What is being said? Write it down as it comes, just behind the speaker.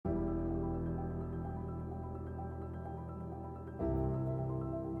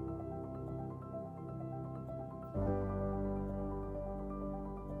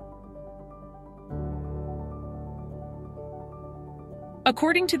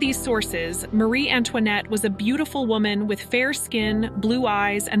According to these sources, Marie Antoinette was a beautiful woman with fair skin, blue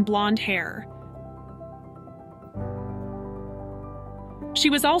eyes, and blonde hair. She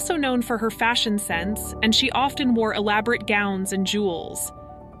was also known for her fashion sense, and she often wore elaborate gowns and jewels.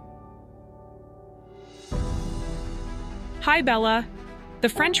 Hi, Bella. The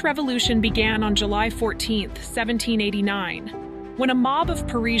French Revolution began on July 14, 1789, when a mob of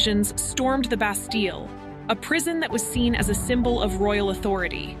Parisians stormed the Bastille, a prison that was seen as a symbol of royal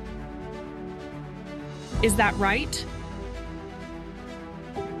authority. Is that right?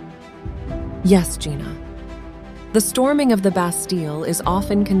 Yes, Gina. The storming of the Bastille is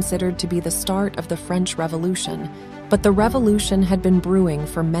often considered to be the start of the French Revolution, but the revolution had been brewing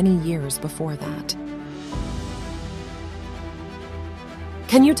for many years before that.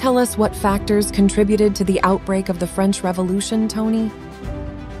 Can you tell us what factors contributed to the outbreak of the French Revolution, Tony?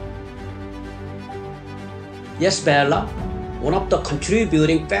 Yes, Bella. One of the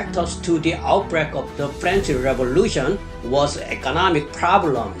contributing factors to the outbreak of the French Revolution was economic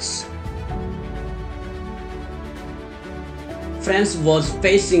problems. France was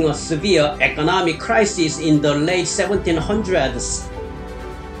facing a severe economic crisis in the late 1700s.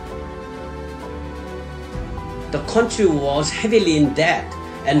 The country was heavily in debt,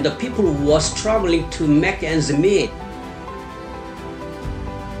 and the people were struggling to make ends meet.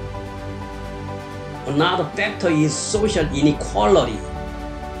 Another factor is social inequality.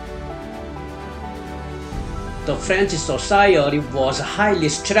 The French society was highly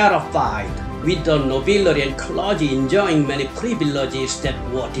stratified, with the nobility and clergy enjoying many privileges that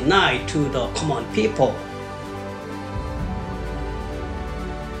were denied to the common people.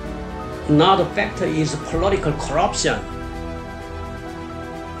 Another factor is political corruption.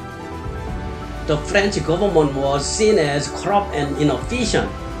 The French government was seen as corrupt and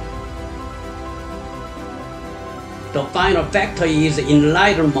inefficient. The final factor is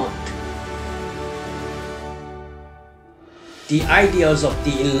enlightenment. The ideas of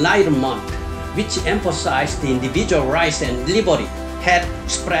the Enlightenment, which emphasized the individual rights and liberty, had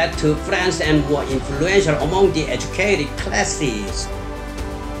spread to France and were influential among the educated classes.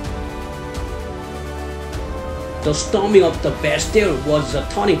 The storming of the Bastille was a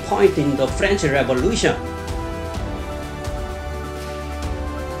turning point in the French Revolution.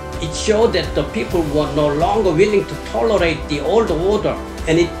 It showed that the people were no longer willing to tolerate the old order,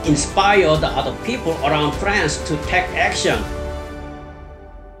 and it inspired other people around France to take action.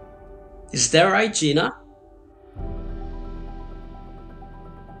 Is that right, Gina?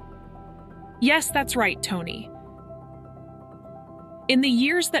 Yes, that's right, Tony. In the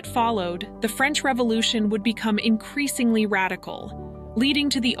years that followed, the French Revolution would become increasingly radical, leading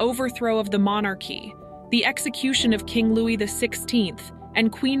to the overthrow of the monarchy, the execution of King Louis XVI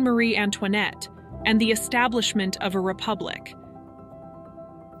and Queen Marie Antoinette, and the establishment of a republic.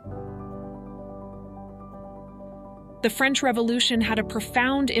 The French Revolution had a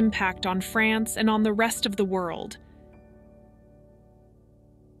profound impact on France and on the rest of the world.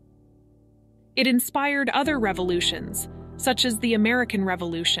 It inspired other revolutions, such as the American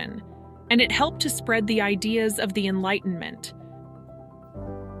Revolution, and it helped to spread the ideas of the Enlightenment.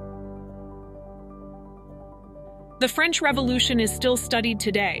 The French Revolution is still studied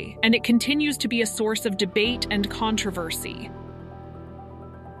today, and it continues to be a source of debate and controversy.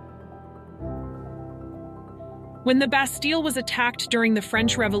 When the Bastille was attacked during the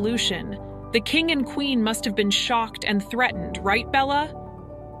French Revolution, the king and queen must have been shocked and threatened, right, Bella?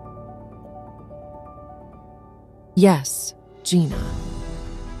 Yes, Gina.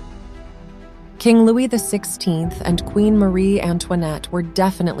 King Louis XVI and Queen Marie Antoinette were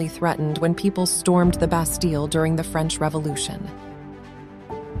definitely threatened when people stormed the Bastille during the French Revolution.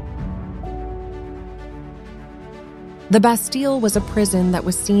 The Bastille was a prison that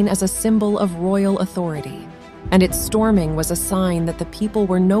was seen as a symbol of royal authority, and its storming was a sign that the people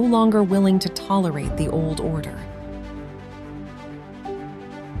were no longer willing to tolerate the old order.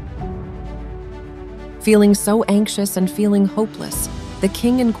 Feeling so anxious and feeling hopeless, the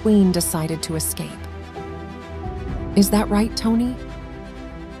king and queen decided to escape. Is that right, Tony?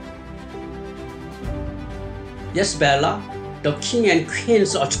 Yes, Bella. The king and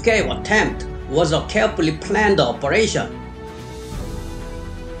queen's escape attempt was a carefully planned operation.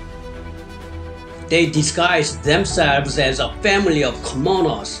 They disguised themselves as a family of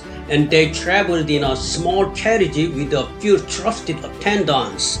commoners, and they traveled in a small carriage with a few trusted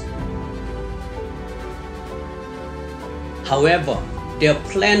attendants. However, their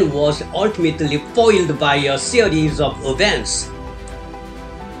plan was ultimately foiled by a series of events.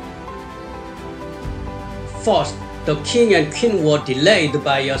 First, the king and queen were delayed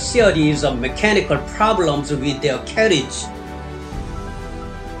by a series of mechanical problems with their carriage.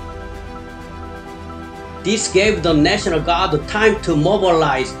 This gave the National Guard time to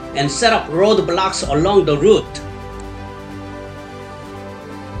mobilize and set up roadblocks along the route.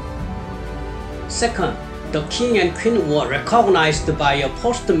 Second, the king and queen were recognized by a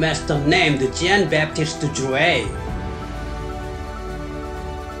postmaster named Jean-Baptiste Drouet.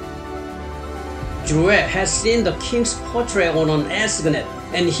 Drouet had seen the king's portrait on an assignat,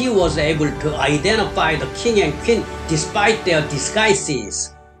 and he was able to identify the king and queen despite their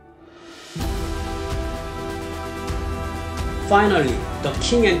disguises. Finally, the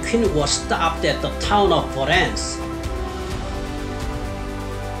king and queen were stopped at the town of Valence.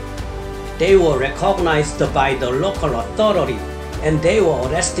 They were recognized by the local authority, and they were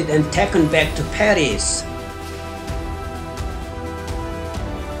arrested and taken back to Paris.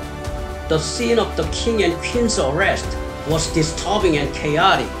 The scene of the king and queen's arrest was disturbing and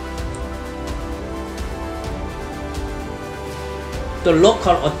chaotic. The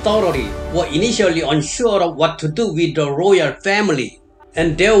local authority were initially unsure of what to do with the royal family,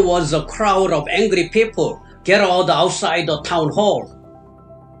 and there was a crowd of angry people gathered outside the town hall.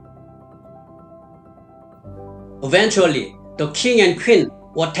 Eventually, the king and queen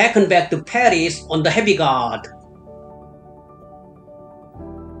were taken back to Paris on the heavy guard.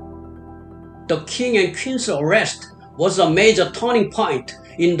 The king and queen's arrest was a major turning point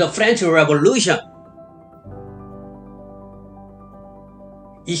in the French Revolution.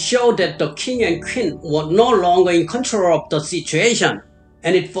 It showed that the king and queen were no longer in control of the situation,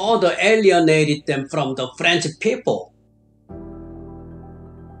 and it further alienated them from the French people.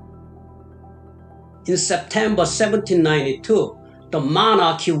 In September 1792, the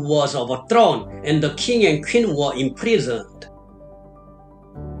monarchy was overthrown and the king and queen were imprisoned.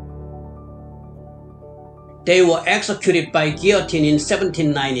 They were executed by guillotine in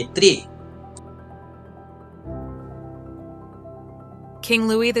 1793. King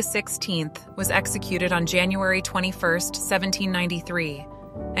Louis XVI was executed on January 21, 1793,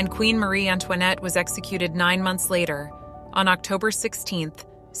 and Queen Marie Antoinette was executed 9 months later, on October 16,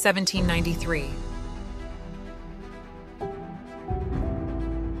 1793.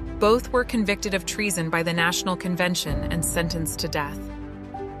 Both were convicted of treason by the National Convention and sentenced to death.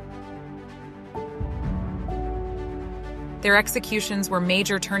 Their executions were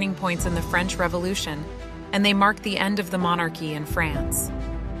major turning points in the French Revolution, and they marked the end of the monarchy in France.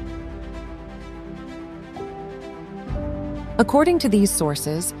 According to these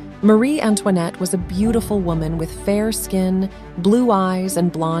sources, Marie Antoinette was a beautiful woman with fair skin, blue eyes,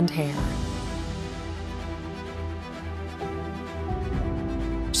 and blonde hair.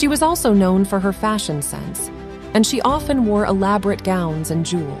 She was also known for her fashion sense, and she often wore elaborate gowns and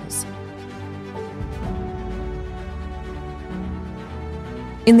jewels.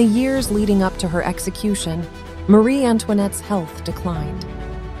 In the years leading up to her execution, Marie Antoinette's health declined.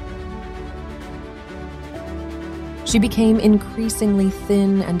 She became increasingly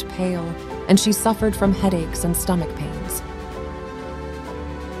thin and pale, and she suffered from headaches and stomach pains.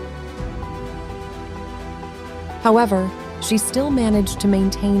 However, she still managed to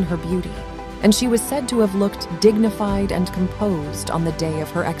maintain her beauty, and she was said to have looked dignified and composed on the day of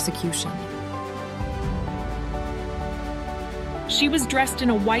her execution. She was dressed in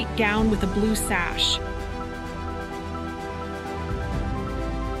a white gown with a blue sash.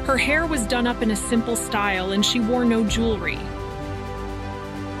 Her hair was done up in a simple style, and she wore no jewelry.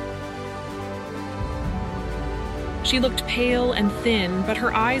 She looked pale and thin, but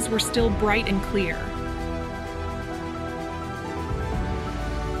her eyes were still bright and clear.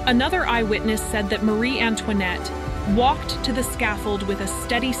 Another eyewitness said that Marie Antoinette walked to the scaffold with a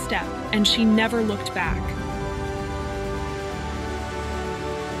steady step, and she never looked back.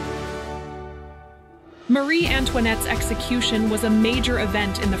 Marie Antoinette's execution was a major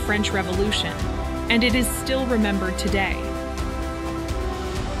event in the French Revolution, and it is still remembered today.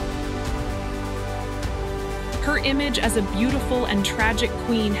 Her image as a beautiful and tragic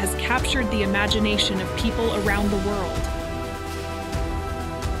queen has captured the imagination of people around the world.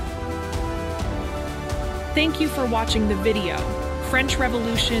 Thank you for watching the video, French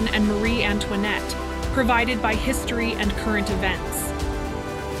Revolution and Marie Antoinette, provided by History and Current Events.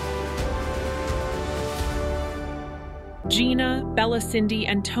 Gina, Bella Cindy,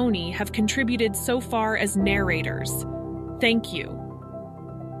 and Tony have contributed so far as narrators. Thank you.